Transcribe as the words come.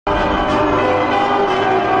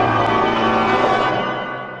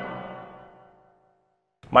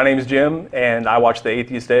My name is Jim, and I watch The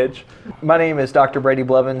Atheist Edge. My name is Dr. Brady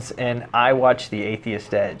Blevins, and I watch The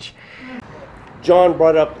Atheist Edge. John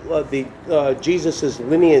brought up Jesus'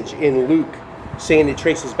 lineage in Luke, saying it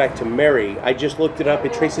traces back to Mary. I just looked it up.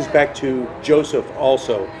 It traces back to Joseph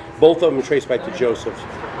also. Both of them trace back to Joseph.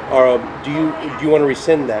 Do you want to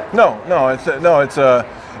rescind that? No.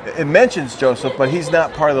 It mentions Joseph, but he's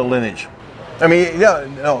not part of the lineage. I mean,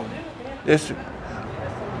 no. It's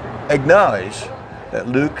acknowledge that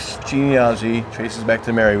Luke's genealogy traces back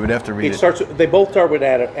to Mary. We'd have to read it. They both start with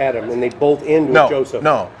Adam, and they both end with Joseph.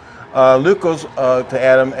 No. Luke goes to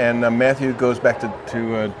Adam, and Matthew goes back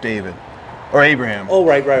to David. Or Abraham. Oh,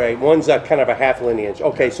 right. One's kind of a half lineage.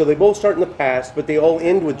 Okay, so they both start in the past, but they all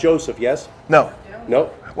end with Joseph, yes? No.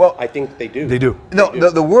 Well, I think they do. They do. No,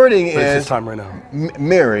 the wording is it's his time right now.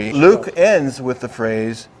 Mary. Luke ends with the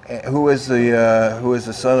phrase, who is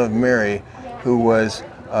the son of Mary, who was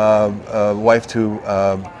wife to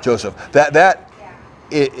Joseph.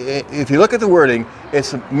 If you look at the wording,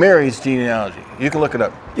 it's Mary's genealogy. You can look it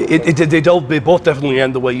up. They both definitely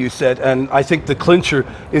end the way you said, and I think the clincher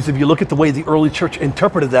is if you look at the way the early church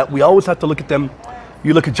interpreted that, we always have to look at them.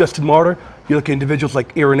 You look at Justin Martyr, you look at individuals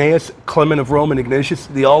like Irenaeus, Clement of Rome, and Ignatius,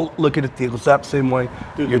 they all look at it the exact same way.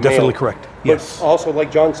 You're definitely correct. Yes. But also,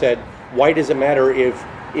 like John said, why does it matter if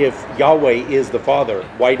Yahweh is the Father?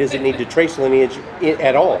 Why does it need to trace lineage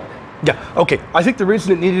at all? Yeah, okay. I think the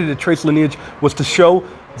reason it needed to trace lineage was to show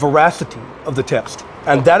veracity of the text.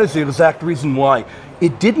 And that is the exact reason why.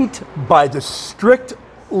 It didn't, by the strict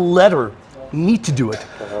letter, need to do it.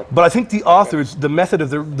 But I think the authors, the method of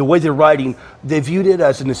the way they're writing, they viewed it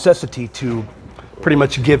as a necessity to pretty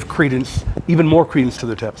much give credence, even more credence to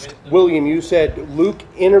the text. William, you said Luke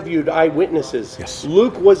interviewed eyewitnesses. Yes.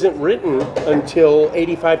 Luke wasn't written until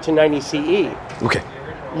 85 to 90 CE. Okay.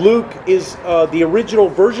 Luke is, the original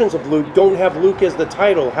versions of Luke don't have Luke as the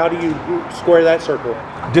title. How do you square that circle?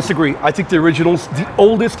 Disagree. I think the originals, the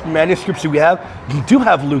oldest manuscripts that we have, do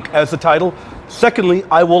have Luke as the title. Secondly,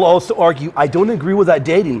 I will also argue, I don't agree with that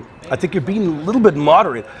dating. I think you're being a little bit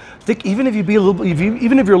moderate. I think even if you're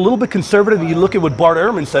a little bit conservative and you look at what Bart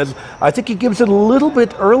Ehrman says, I think he gives it a little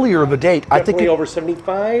bit earlier of a date. Definitely I think over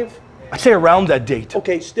 75? I'd say around that date.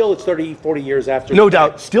 Okay, still it's 30, 40 years after. No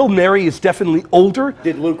doubt. Still, Mary is definitely older.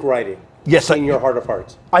 Did Luke write it? Yes. In your heart of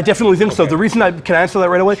hearts? I definitely think so. The reason can I answer that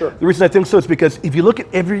right away? Sure. The reason I think so is because if you look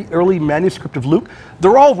at every early manuscript of Luke,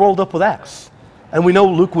 they're all rolled up with Acts. And we know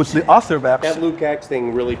Luke was the author of Acts. That Luke Acts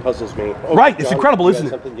thing really puzzles me. Oh, right, it's incredible,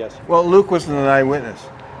 isn't it? Yes. Well, Luke wasn't an eyewitness.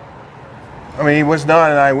 I mean, he was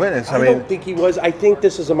not an eyewitness. I don't think he was. I think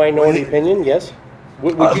this is a minority opinion, yes?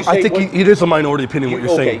 Would you say I think it is a minority opinion, what you're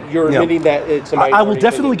saying. Okay, you're admitting that it's a minority I will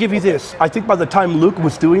definitely give you this. I think by the time Luke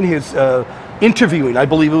was doing his interviewing, I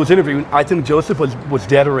believe it was interviewing, I think Joseph was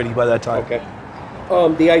dead already by that time. Okay.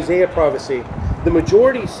 The Isaiah prophecy. The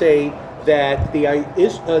majority say that the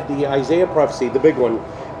Isaiah prophecy, the big one,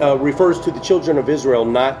 refers to the children of Israel,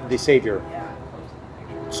 not the Savior.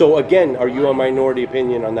 So again, are you a minority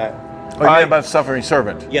opinion on that? About suffering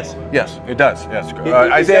servant. Yes. Yes, it does. Yes.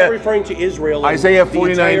 Is that referring to Israel? Isaiah the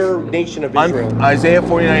 49. Entire nation of Israel. Isaiah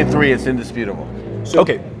 49:3. It's indisputable. So,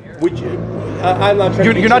 okay. I'm not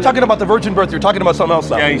trying you're not talking about the virgin birth. You're talking about something else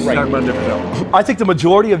now. Yeah, he's talking about different else. I think the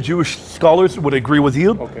majority of Jewish scholars would agree with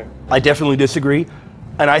you. Okay. I definitely disagree.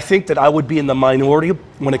 And I think that I would be in the minority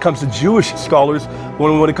when it comes to Jewish scholars.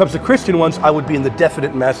 When it comes to Christian ones, I would be in the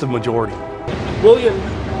definite massive majority. William,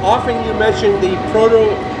 often you mention the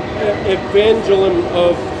proto-evangelium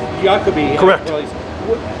of Jacobi. Correct.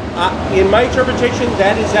 In my interpretation,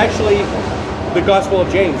 that is actually the Gospel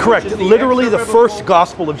of James. Correct. Literally the first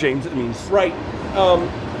Gospel of James, it means. Right.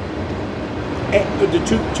 The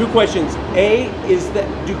two questions. A, is that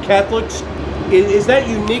do Catholics, is that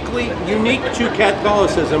unique to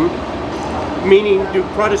Catholicism? Meaning, do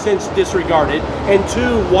Protestants disregard it? And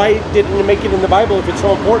two, why didn't it make it in the Bible if it's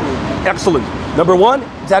so important? Excellent. Number one,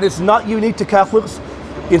 that is not unique to Catholics.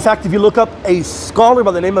 In fact, if you look up a scholar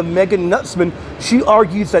by the name of Megan Nutzman, she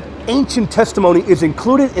argues that ancient testimony is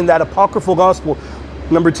included in that apocryphal gospel.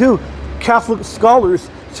 Number two, Catholic scholars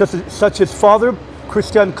such as Father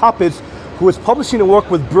Christian Capes, who is publishing a work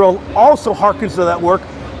with Brill, also harkens to that work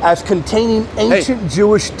as containing ancient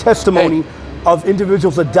Jewish testimony of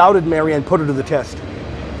individuals that doubted Mary and put her to the test.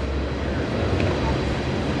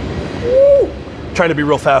 Woo! Trying to be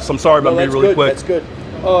real fast. I'm sorry, but I'm being really quick. That's good.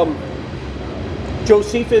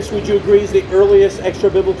 Josephus, would you agree, is the earliest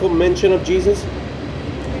extra-biblical mention of Jesus?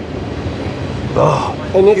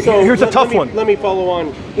 And if so, Here's a tough one. Let me follow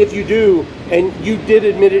on. If you do, and you did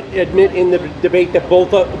admit in the debate that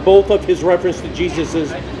both of his reference to Jesus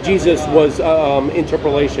was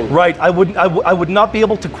interpolation. Right. I would not be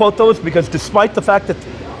able to quote those because despite the fact that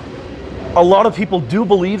a lot of people do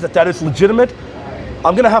believe that that is legitimate,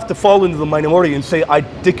 I'm going to have to fall into the minority and say I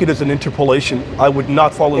think it is an interpolation. I would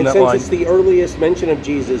not fall in that line. Since it's the earliest mention of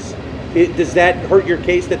Jesus, does that hurt your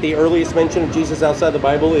case that the earliest mention of Jesus outside the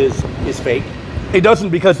Bible is fake? It doesn't,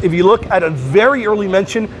 because if you look at a very early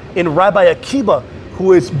mention in Rabbi Akiba,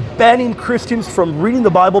 who is banning Christians from reading the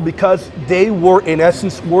Bible because they were in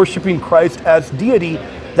essence worshiping Christ as deity,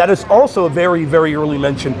 that is also a very, very early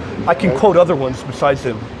mention. I can quote other ones besides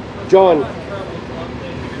him. John,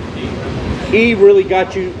 he really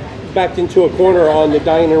got you backed into a corner on the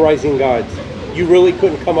dying and rising gods. You really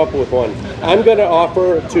couldn't come up with one. I'm going to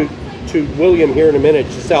offer to William here in a minute,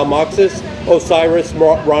 Salmoxis, Osiris,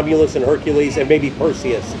 Romulus, and Hercules, and maybe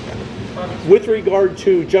Perseus. With regard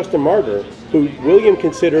to Justin Martyr, who William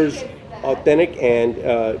considers authentic and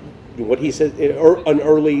what he says, an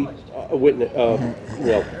early witness,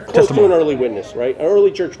 close to an early witness, right? An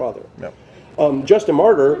early church father. No. Justin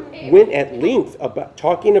Martyr went at length about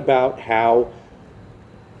talking about how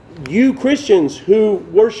you Christians who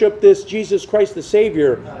worship this Jesus Christ the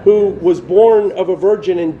Savior, who was born of a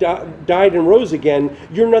virgin and died and rose again,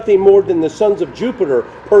 you're nothing more than the sons of Jupiter,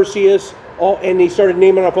 Perseus, and he started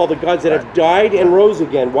naming off all the gods that have died and rose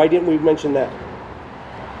again. Why didn't we mention that?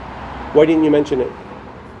 Why didn't you mention it?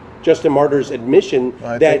 Justin Martyr's admission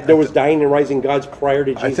that there was dying and rising gods prior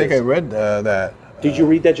to Jesus. I think I read that. Did you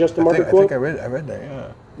read that Justin Martyr quote? I think I read that,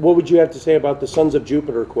 yeah. What would you have to say about the sons of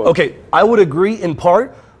Jupiter quote? Okay, I would agree in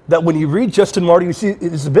part that when you read Justin Martyr, you see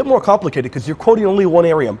it's a bit more complicated because you're quoting only one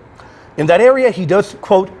area. In that area, he does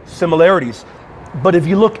quote similarities. But if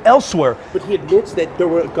you look elsewhere... But he admits that there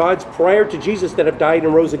were gods prior to Jesus that have died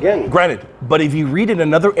and rose again. Granted, but if you read in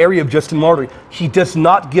another area of Justin Martyr, he does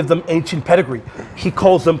not give them ancient pedigree. He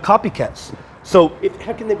calls them copycats. So...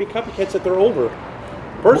 How can they be copycats if they're older?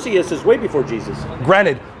 Perseus is way before Jesus.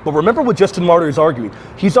 Granted, but remember what Justin Martyr is arguing.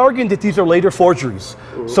 He's arguing that these are later forgeries.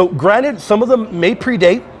 Mm-hmm. So granted, some of them may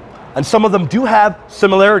predate, and some of them do have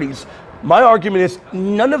similarities. My argument is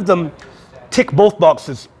none of them tick both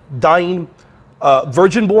boxes, dying,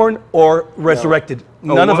 virgin-born, or resurrected.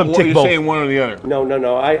 None of them tick both. You're saying one or the other?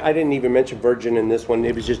 No. I didn't even mention virgin in this one.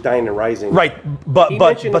 It was just dying and rising. Right, but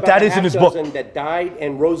that is in his book. That died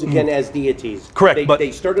and rose again as deities. Correct.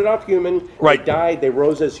 They started off human. Right. They died. They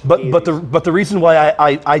rose as deities. But the reason why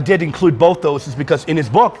I did include both those is because in his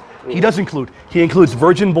book he does include. He includes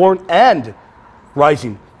virgin-born and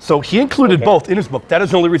rising. So he included both in his book. That is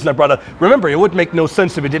the only reason I brought up. Remember, it would make no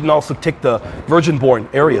sense if it didn't also tick the virgin-born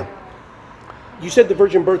area. You said the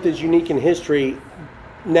virgin birth is unique in history.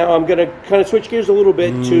 Now I'm going to kind of switch gears a little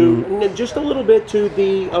bit just a little bit to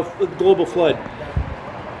the global flood.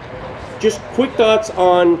 Just quick thoughts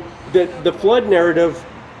on the flood narrative,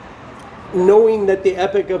 knowing that the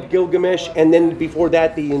Epic of Gilgamesh and then before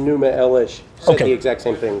that the Enuma Elish said the exact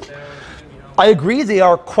same thing. I agree they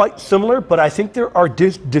are quite similar, but I think there are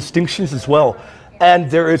distinctions as well.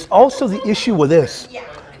 And there is also the issue with this.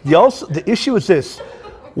 The issue is this.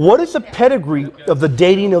 What is the pedigree of the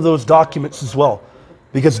dating of those documents as well?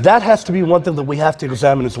 Because that has to be one thing that we have to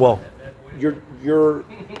examine as well. You're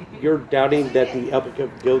doubting that the Epic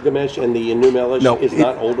of Gilgamesh and the Enuma Elish is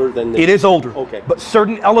not older than the... It is older. Okay. But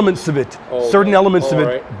certain elements of it,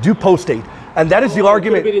 do post-date. And that is the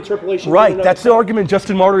argument. Right, that's the argument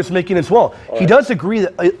Justin Martyr is making as well. He does agree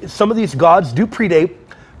that some of these gods do predate,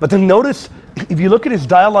 but then notice, if you look at his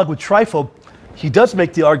dialogue with Trifo, he does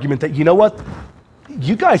make the argument that, you know what,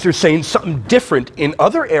 you guys are saying something different in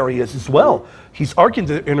other areas as well. He's arguing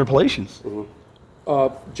the interpolations.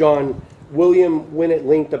 John, William went at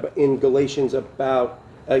length in Galatians about,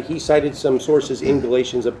 he cited some sources in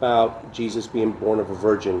Galatians about Jesus being born of a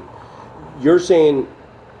virgin. You're saying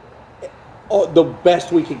the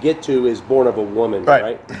best we could get to is born of a woman,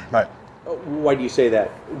 right? Right. Why do you say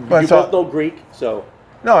that? You both know Greek, so.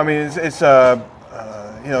 No, I mean it's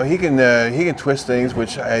you know, he can twist things,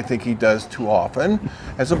 which I think he does too often.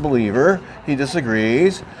 As a believer, he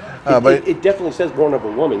disagrees. But it definitely says born of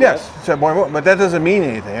a woman. Yes, it said born of a woman, but that doesn't mean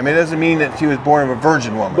anything. I mean, it doesn't mean that she was born of a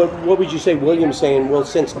virgin woman. But what would you say William's saying? Well,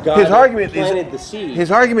 since God planted the seed.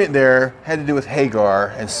 His argument there had to do with Hagar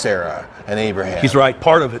and Sarah and Abraham. He's right,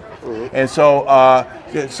 part of it. And so,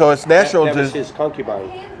 so it's natural that was his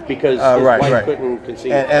concubine. Because his wife couldn't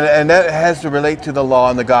conceive. And that has to relate to the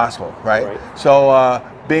law and the gospel, right? So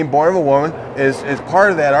being born of a woman is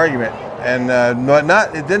part of that argument. And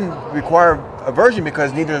it didn't require a virgin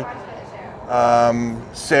because neither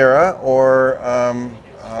Sarah or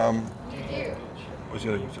what's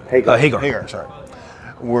the other one? Hagar. Hagar, sorry,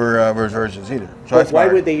 were virgins either. So But why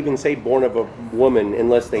would they even say born of a woman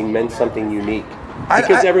unless they meant something unique? I-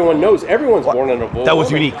 Because everyone knows everyone's born of a woman. That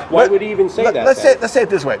was unique. Why would he even say that? Let's say it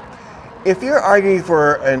this way: if you're arguing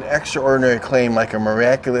for an extraordinary claim like a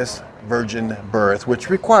miraculous virgin birth, which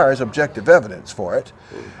requires objective evidence for it,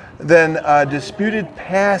 then a disputed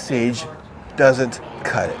passage doesn't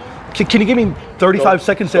cut it. Can you give me 35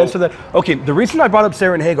 seconds to answer that? Okay, the reason I brought up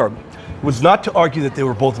Sarah and Hagar was not to argue that they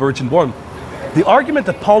were both virgin born. The argument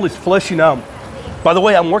that Paul is fleshing out, by the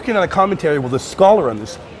way, I'm working on a commentary with a scholar on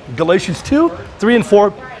this. Galatians 2, 3, and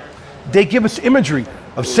 4, they give us imagery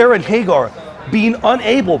of Sarah and Hagar being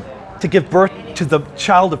unable to give birth to the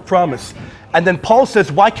child of promise. And then Paul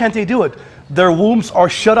says, why can't they do it? Their wombs are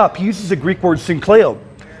shut up. He uses the Greek word synkleo,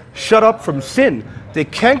 shut up from sin. They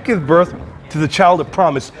can't give birth to the child of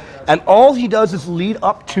promise. And all he does is lead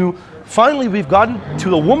up to, finally, we've gotten to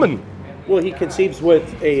the woman. Well, he conceives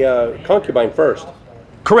with a concubine first,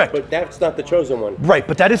 Correct. but that's not the chosen one. Right,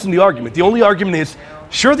 but that isn't the argument. The only argument is,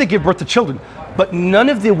 sure, they give birth to children, but none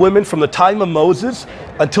of the women from the time of Moses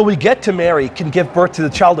until we get to Mary can give birth to the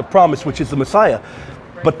child of promise, which is the Messiah.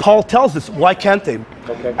 But Paul tells us, why can't they?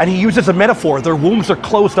 Okay. And he uses a metaphor. Their wombs are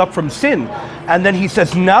closed up from sin. And then he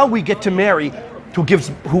says, now we get to Mary,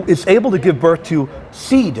 who is able to give birth to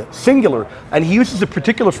seed, singular. And he uses a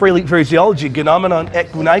particular phraseology, genomenon et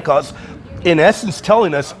gunaikos, in essence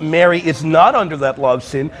telling us Mary is not under that law of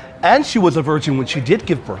sin, and she was a virgin when she did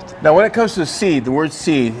give birth. Now, when it comes to seed, the word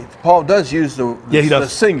seed, Paul does use the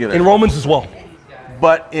singular. In Romans as well.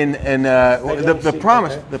 But in the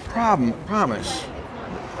promise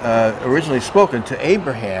originally spoken to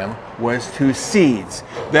Abraham was to seeds.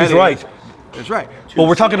 That's right. That's right. But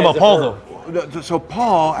we're talking about Paul, though. So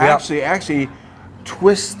Paul actually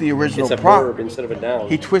twists the original. It's a verb instead of a noun.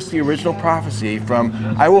 He twists the original prophecy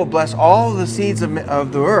from "I will bless all the seeds of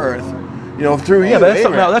the earth," through you. Yeah,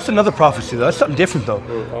 but that's another prophecy, though. That's something different,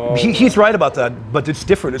 though. He's right about that, but it's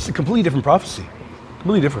different. It's a completely different prophecy.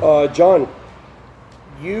 Completely different. John,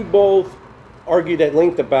 you both argued at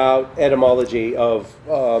length about etymology of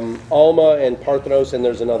Alma and Parthenos, and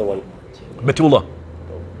there's another one. Betula.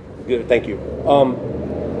 Good, thank you.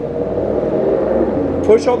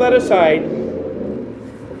 Push all that aside.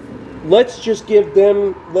 Let's just give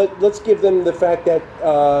them. Let's give them the fact that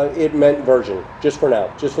it meant virgin, just for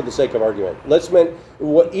now, just for the sake of argument.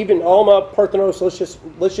 Even Alma, Parthenos.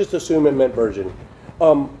 Let's just assume it meant virgin.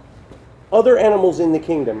 Other animals in the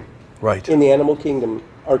kingdom, Right. in the animal kingdom,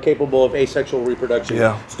 are capable of asexual reproduction.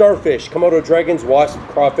 Yeah. Starfish, Komodo dragons, wasps,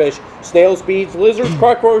 crawfish, snails, bees, lizards,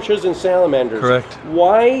 cockroaches, and salamanders. Correct.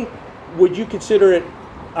 Why would you consider it?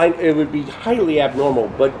 It would be highly abnormal,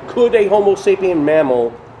 but could a Homo sapien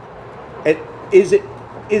mammal? Is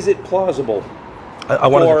it plausible? I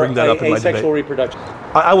wanted to bring that up in my asexual debate. reproduction.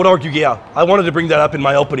 I would argue, yeah. I wanted to bring that up in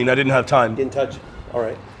my opening. I didn't have time. In touch. All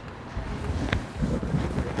right.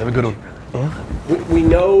 Have a good one. We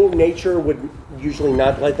know nature would usually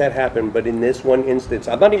not let that happen, but in this one instance,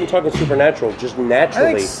 I'm not even talking supernatural, just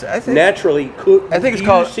naturally. I think naturally, do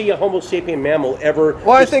you see a Homo sapien mammal ever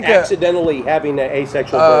accidentally having an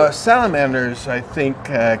asexual birth? Salamanders, I think,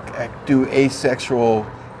 do asexual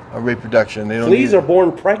reproduction. They don't Fleas are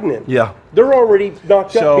born pregnant. Yeah. They're already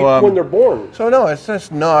knocked up when they're born. So no, it's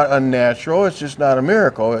just not unnatural. It's just not a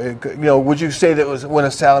miracle. Would you say that when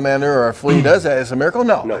a salamander or a flea does that, it's a miracle?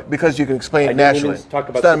 No, because you can explain it naturally. I didn't even talk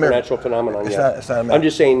about supernatural phenomenon yet. It's not a miracle. I'm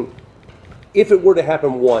just saying, if it were to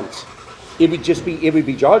happen once, it would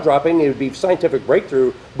be jaw-dropping. It would be scientific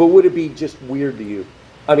breakthrough. But would it be just weird to you?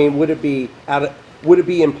 I mean, would it be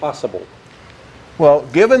impossible? Well,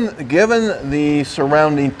 given the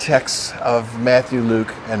surrounding texts of Matthew,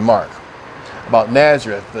 Luke, and Mark, about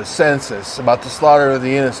Nazareth, the census, about the slaughter of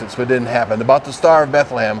the innocents, but didn't happen, about the Star of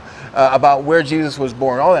Bethlehem, about where Jesus was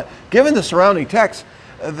born, all that. Given the surrounding texts,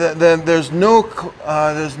 then there's no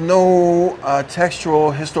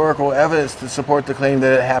textual historical evidence to support the claim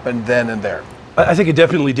that it happened then and there. I think it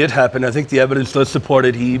definitely did happen. I think the evidence does support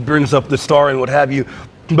it. He brings up the star and what have you,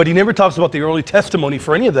 but he never talks about the early testimony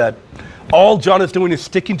for any of that. All John is doing is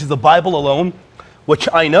sticking to the Bible alone, which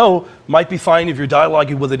I know might be fine if you're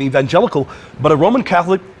dialoguing with an evangelical, but a Roman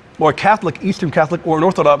Catholic or a Catholic, Eastern Catholic or an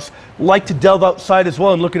Orthodox like to delve outside as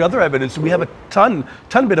well and look at other evidence. And we have a ton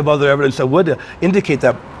bit of other evidence that would indicate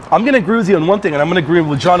that. I'm going to agree with you on one thing, and I'm going to agree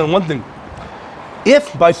with John on one thing.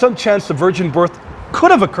 If by some chance the virgin birth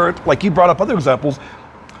could have occurred, like you brought up other examples,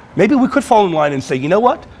 maybe we could fall in line and say, you know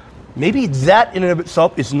what? Maybe that in and of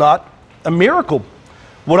itself is not a miracle.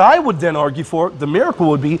 What I would then argue for, the miracle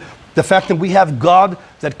would be The fact that we have God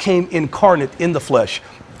that came incarnate in the flesh.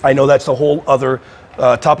 I know that's a whole other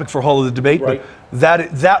topic for a whole other debate, Right. but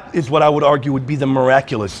that is what I would argue would be the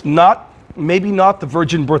miraculous. Maybe not the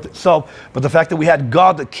virgin birth itself, but the fact that we had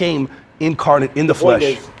God that came incarnate in the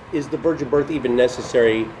flesh. Is the virgin birth even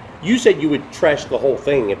necessary? You said you would trash the whole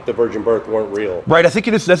thing if the virgin birth weren't real. Right, I think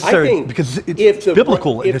it is I necessary think because it's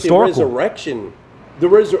biblical and historical. The resurrection,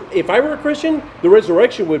 if I were a Christian, the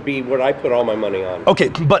resurrection would be what I put all my money on. Okay,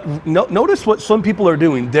 but notice what some people are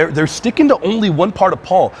doing. They're sticking to only one part of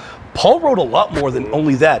Paul. Paul wrote a lot more than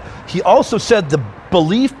only that. He also said the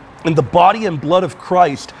belief in the body and blood of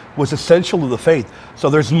Christ was essential to the faith.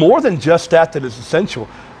 So there's more than just that is essential.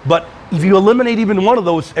 But if you eliminate even one of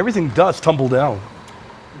those, everything does tumble down.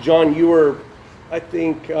 John, you were, I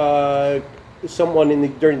think,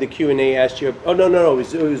 someone during the Q&A asked you. Oh no,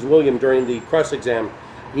 it was William during the cross exam.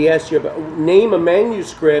 He asked you about name a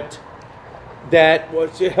manuscript that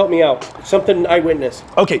was. Help me out. Something eyewitness.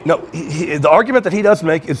 Okay, no. The argument that he does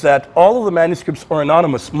make is that all of the manuscripts are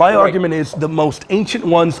anonymous. My argument is the most ancient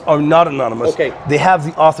ones are not anonymous. Okay. They have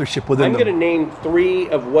the authorship within I'm them. going to name 3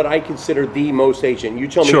 of what I consider the most ancient. You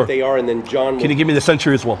tell me Sure. if they are, and then John. Can you give me the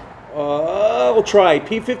century as well? We'll try.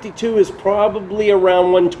 P52 is probably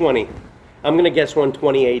around 120. I'm going to guess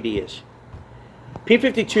 120 AD-ish.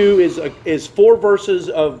 P52 is 4 verses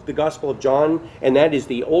of the Gospel of John, and that is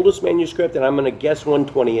the oldest manuscript, and I'm going to guess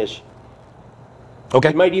 120-ish. Okay.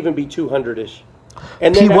 It might even be 200-ish.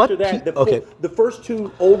 And then after that, the first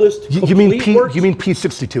 2 oldest You mean works, you mean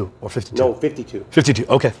P62 or 52? No, 52. 52.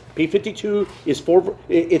 Okay. P52 is 4.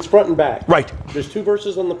 It's front and back. Right. There's 2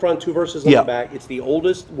 verses on the front, 2 verses on the back. It's the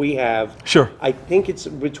oldest we have. Sure. I think it's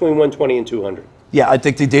between 120 and 200. Yeah, I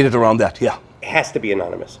think they dated around that. Yeah. It has to be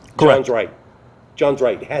anonymous. Correct. John's right. John's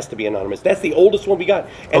right. It has to be anonymous. That's the oldest one we got.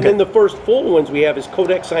 And then the first full ones we have is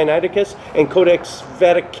Codex Sinaiticus and Codex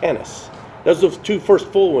Vaticanus. Those are the 2 first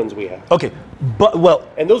full ones we have. Okay, but well,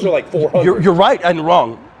 and those are like 400. You're right and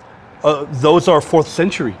wrong. Those are 4th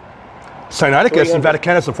century. Sinaiticus and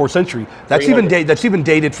Vaticanus are 4th century. That's even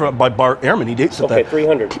dated by Bart Ehrman. He dates it that.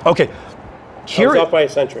 300. Okay, here I was off by a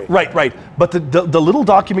century. Right. But the little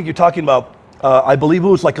document you're talking about, I believe it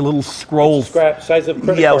was like a little scroll. Scrap size of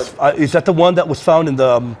credit card. Is that the one that was found in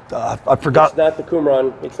the? I forgot. It's not the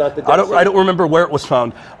Qumran. It's not the. I don't remember where it was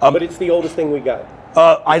found. But it's the oldest thing we got.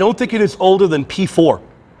 I don't think it is older than P4.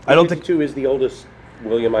 I don't think 2 is the oldest,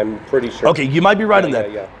 William. I'm pretty sure. Okay, you might be right on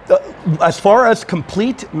that. Yeah. As far as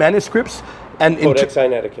complete manuscripts and Codex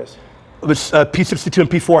Sinaiticus, P62 and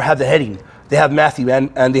P4 have the heading. They have Matthew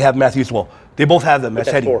and they have Matthew as well. They both have them as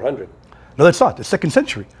that's heading. 400. No, that's not. The 2nd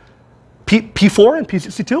century. P4 and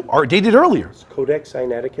P62 are dated earlier. Codex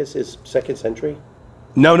Sinaiticus is 2nd century?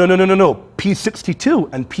 No.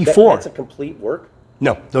 P62 and P4. That's a complete work?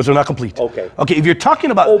 No, those are not complete. Okay. Okay, if you're talking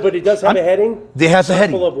about... Oh, but it does have a heading? It has a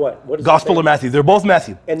heading. Gospel of what? What is Gospel of Matthew. They're both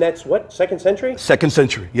Matthew. And that's what? 2nd century? 2nd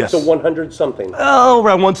century, yes. So 100 something. Oh,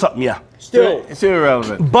 around 1 something, yeah. Still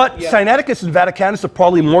irrelevant. But Sinaiticus and Vaticanus are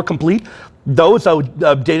probably more complete. Those are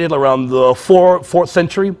dated around the 4th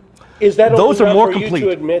century. Is that those are more for complete? You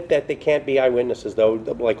to admit that they can't be eyewitnesses, though,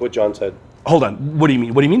 like what John said? Hold on. What do you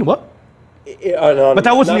mean? What do you mean? What? Anonymous. But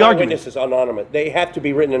that wasn't the argument. Eyewitnesses, anonymous. They have to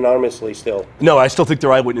be written anonymously still. No, I still think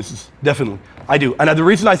they're eyewitnesses. Definitely. I do. And the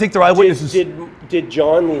reason I think they're eyewitnesses... Did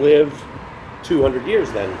John live 200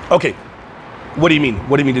 years then? Okay. What do you mean?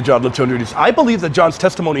 What do you mean did John live 200 years? I believe that John's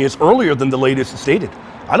testimony is earlier than the latest stated.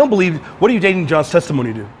 I don't believe... What are you dating John's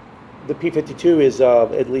testimony to? The P52 is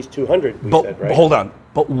at least 200, we said, right? Hold on.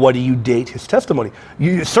 But what do you date his testimony?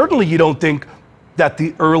 Certainly you don't think that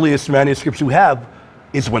the earliest manuscripts you have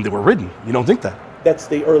is when they were written. You don't think that? That's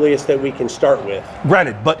the earliest that we can start with.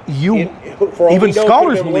 Granted, but even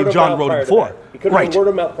scholars believe John wrote it before. He could have been word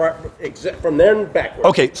of mouth from then backwards.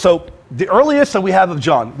 Okay, so the earliest that we have of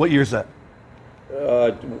John, what year is that?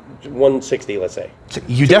 160, let's say. So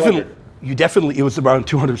you definitely, it was around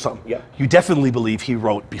 200 something. Yeah. You definitely believe he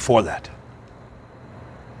wrote before that.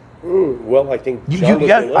 Well, I think John was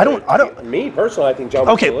illiterate. I don't. Me personally, I think John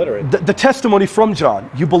was illiterate. The testimony from John,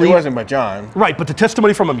 you believe it wasn't by John, right? But the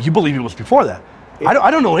testimony from him, you believe it was before that.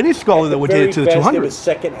 I don't know any scholar that would date it to the 200s. It was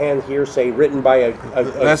secondhand hearsay written by a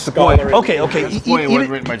That's the scholar. point. Okay. That's the point. It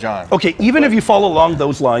wasn't written by John. Okay, even if you follow along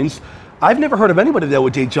those lines, I've never heard of anybody that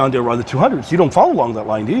would date John to around the 200s. You don't follow along that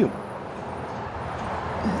line, do you?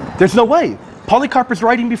 There's no way. Polycarp is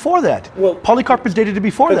writing before that. Well, Polycarp is dated to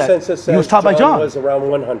before that. Consensus says He was taught by John. Was around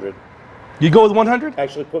 100. You go with 100?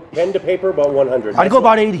 Actually, put pen to paper about 100. I'd go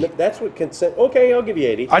about 80. That's what consent. Okay, I'll give you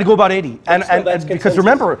 80. I'd go about 80. And because consensus.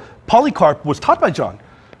 remember, Polycarp was taught by John.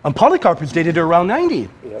 And Polycarp is dated to around 90.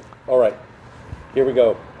 Yep. All right. Here we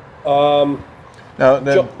go.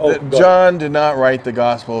 No, go John did not write the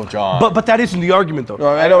Gospel of John. But that isn't the argument, though. No,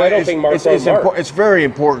 I don't it's, think Mark it's, wrote it's, Mark. it's very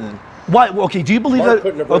important. Why? Okay, do you believe Mark that?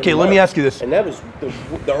 couldn't have written Okay, let me Mark. ask you this. And that was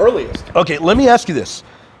the earliest. Okay, let me ask you this.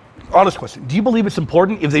 Honest question. Do you believe it's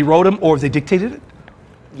important if they wrote them or if they dictated it?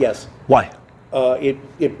 Yes. Why?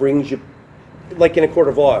 It brings you, like in a court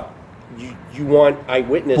of law, you want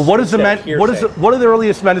eyewitness. Well, what does hearsay. what do the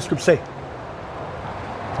earliest manuscripts say?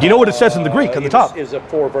 You know what it says in the Greek on the top. Is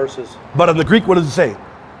 4 verses. But on the Greek, what does it say?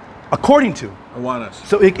 According to. Awanas.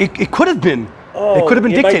 So it could have been. It could have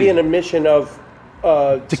been It might be dictated. an omission of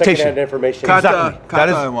Dictation. secondhand information. Exactly. That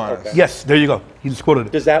is. Awanas. Okay. Yes, there you go. He just quoted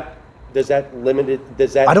it. Does that limit it?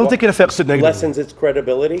 Does that? I don't think it affects it negatively. lessens its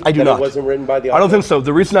credibility. I do that not. It wasn't written by the author? I don't think so.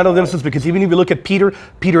 The reason I don't think so is because even if you look at Peter,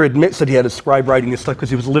 Peter admits that he had a scribe writing his stuff because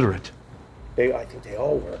he was literate. I think they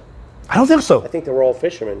all were. I don't think so. I think they were all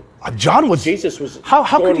fishermen. John was. Jesus was How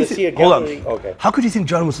going could you to see a hold on? Galilee. Okay. How could you think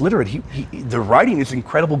John was literate? The writing is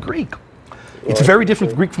incredible Greek. It's very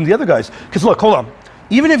different Greek from the other guys. Because look, hold on.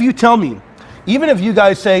 Even if you tell me, even if you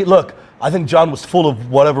guys say, look, I think John was full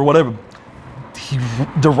of whatever,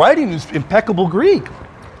 the writing is impeccable Greek.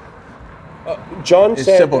 John It's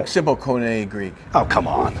said simple Koine Greek. Oh, come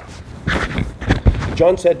on.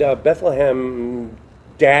 John said Bethlehem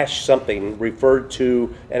dash something referred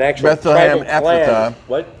to an actual Bethlehem, tribal clan. Ephrathah.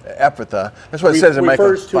 What? Ephrathah. That's what it says in Micah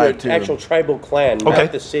refers to 5:2. an actual tribal clan, Okay.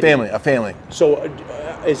 not the city. A family. So,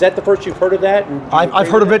 is that the first you've heard of that? And do you I've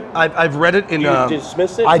agree heard of with it. I've read it in. You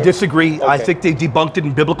dismiss it, I or- disagree. I Okay. think they debunked it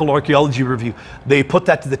in Biblical Archaeology Review. They put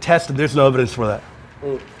that to the test, and there's no evidence for that.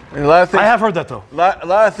 And a lot of things, I have heard that though. a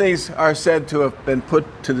lot of things are said to have been put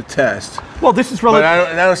to the test, Well, this is but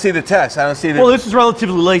relative. I don't see the test. I don't see the. Well, this is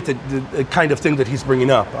relatively late. The kind of thing that he's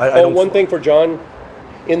bringing up. I Oh, don't, one thing for John,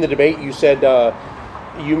 in the debate, you said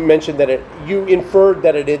you mentioned that you inferred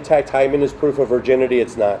that an intact hymen is proof of virginity.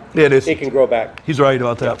 It's not. It is. It can grow back. He's right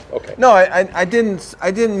about that. Okay. No, I didn't.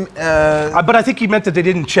 But I think he meant that they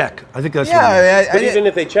didn't check. I think that's what he meant. Yeah, But even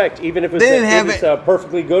if they checked, even if it was, They didn't have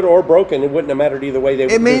perfectly good or broken, it wouldn't have mattered either way. it may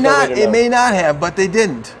there's no way not. to It know. may not have, but they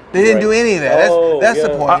didn't. They didn't Right. do any of that. That's Oh, the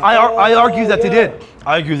yeah. point. I argue that they yeah. did.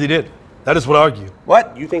 I argue they did. That is what I argue.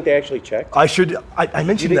 What? You think they actually checked? I Do you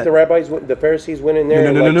mentioned think that. the rabbis, the Pharisees went in there No,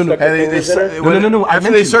 and no, no, stuck no. their And fingers in her? No, I After they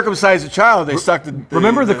mentioned- circumcised the child, they stuck the.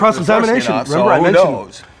 Remember the cross-examination? foreskin off, so Remember, who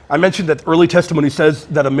knows? I mentioned that early testimony says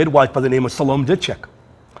that a midwife by the name of Salome did check.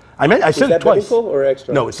 I said Is it that twice. biblical or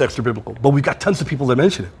extra? No, it's extra biblical. But we've got tons of people that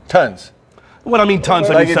mention it. Tons. When I mean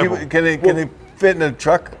tons, I Like mean if you, several. can they fit in a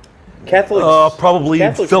truck? Catholics probably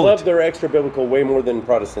Catholics fill love it. their extra biblical way more than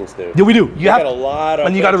Protestants do. Yeah, we do. You They have got a lot of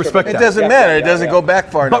and you got to extra- respect It that. doesn't Yeah, matter. yeah, It doesn't yeah. go back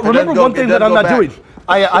far enough. But It remember doesn't go- one it thing that doesn't I'm go not back. doing.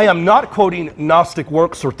 I am not quoting Gnostic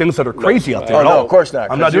works or things that are crazy out there. Oh at no, all. of course not.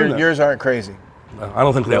 I'm not 'cause doing that. Yours aren't crazy. I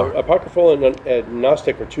don't think they are. Apocryphal and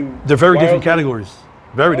Gnostic are two. They're very different wildly- categories.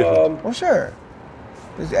 Very different. Well, sure.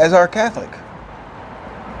 As our Catholic.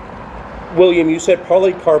 William, you said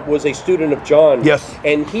Polycarp was a student of John. Yes.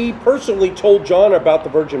 And he personally told John about the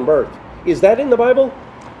virgin birth. Is that in the Bible?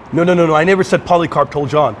 No. I never said Polycarp told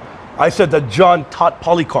John. I said that John taught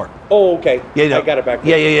Polycarp. Oh, okay. Yeah. I got it back.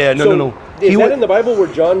 Yeah. No. Is He that wa- in the Bible where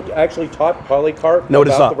John actually taught Polycarp No, it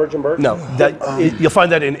is about not. the virgin birth? No, you'll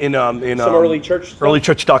find that in some early church stuff? early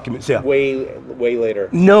church documents. Yeah. Way later.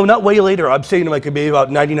 No, not way later. I'm saying like maybe about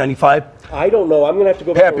 1995. I don't know. I'm going to have to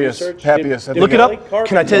go back and Papias. research. Papias. Did Look it up. Polycarp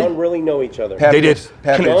Can I and tell you- John really know each other? They did.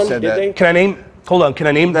 Papias John, said did that. they? Can I name? Hold on. Can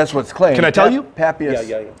I name? That's what's claimed. Can I tell you? Papias.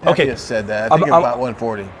 Yeah. Okay. Papias said that. I think I'm- about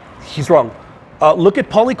 140. He's wrong. Look at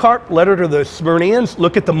Polycarp, letter to the Smyrnaeans.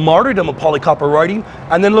 Look at the martyrdom of Polycarp writing,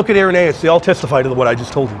 and then look at Irenaeus. They all testify to what I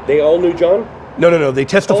just told you. They all knew John? No. They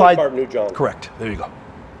testified. Polycarp knew John. Correct. There you go.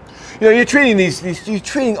 You know, you're treating you're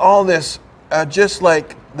treating all this just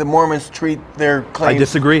like the Mormons treat their claims. I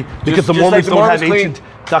disagree because the Just Mormons like don't have Mormons ancient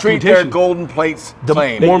treat their documentation. golden plates The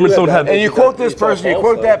claim. Mormons do don't have have. that. And you quote this It's all person, you false,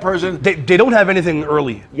 quote though. that person. They don't have anything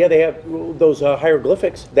early. Yeah, they have those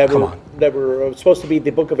hieroglyphics that Come were on. that were supposed to be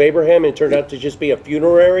the Book of Abraham and turned out to just be a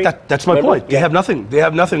funerary. That's my Remember? point. They Yeah. have nothing. They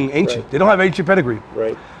have nothing ancient. Right. They don't have ancient pedigree.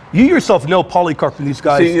 Right. You yourself know Polycarp and these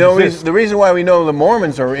guys. See, you know, exist. the reason why we know the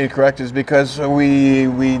Mormons are incorrect is because we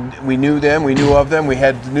knew them, we knew of them, we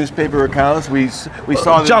had the newspaper accounts, we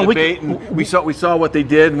saw the John, debate, and we saw what they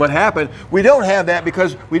did and what happened. We don't have that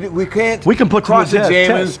because we can't. We can put to the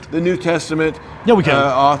cross-examine test. the New Testament. Yeah, we can.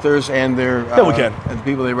 Authors and their Yeah, we can. and the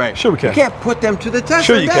people they write. Sure we can. You can't put them to the test.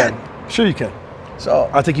 Sure like you that. can. Sure you can. So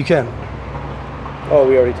I think you can. Oh,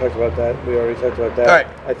 we already talked about that. All right.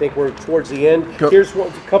 I think we're towards the end. Go. Here's a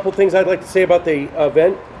couple things I'd like to say about the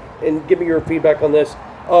event, and give me your feedback on this.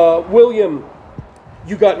 William,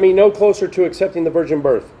 you got me no closer to accepting the virgin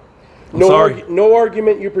birth. sorry. No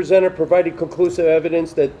argument you presented provided conclusive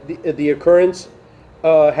evidence that the occurrence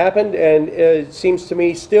happened, and it seems to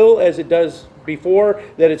me still, as it does before,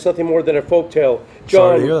 that it's nothing more than a folktale. Sorry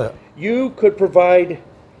John, to hear that. you could provide,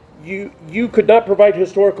 you could not provide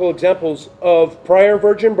historical examples of prior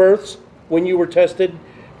virgin births when you were tested,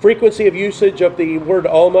 frequency of usage of the word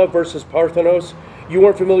Alma versus Parthenos. You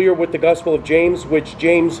weren't familiar with the Gospel of James, which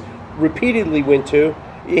James repeatedly went to.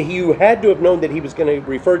 You had to have known that he was going to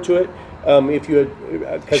refer to it. If you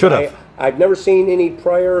had, Should have. I've never seen any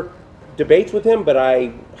prior debates with him, but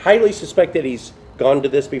I highly suspect that he's gone to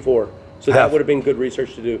this before. So that would have been good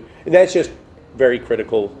research to do. And that's just very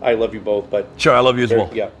critical. I love you both, but Sure, I love you as well.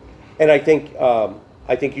 yeah. And I think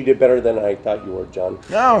you did better than I thought you were, John.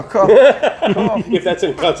 No, cool. If that's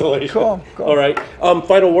any consolation. Cool. All right.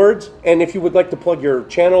 Final words, and if you would like to plug your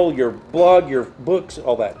channel, your blog, your books,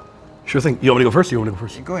 all that. Sure thing. You want me to go first? Or you want me to go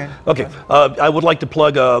first? Go ahead. Okay. I would like to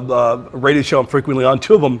plug a radio show I'm frequently on,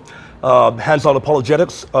 two of them, Hands-On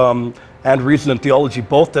Apologetics and Reason and Theology,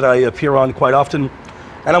 both that I appear on quite often.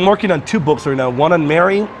 And I'm working on two books right now, one on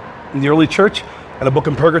Mary in the early church and a book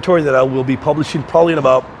on Purgatory that I will be publishing probably in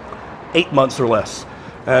about 8 months or less.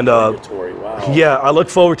 And Purgatory, wow. yeah, I look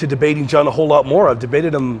forward to debating John a whole lot more. I've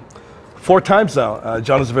debated him 4 times now.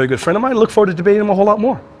 John is a very good friend of mine. I look forward to debating him a whole lot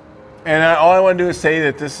more. And all I want to do is say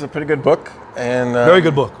that this is a pretty good book, and Very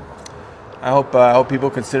good book. I hope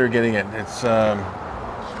people consider getting it. It's a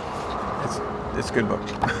good book.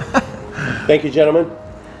 Thank you, gentlemen.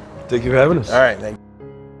 Thank you for having us. All right, thank you.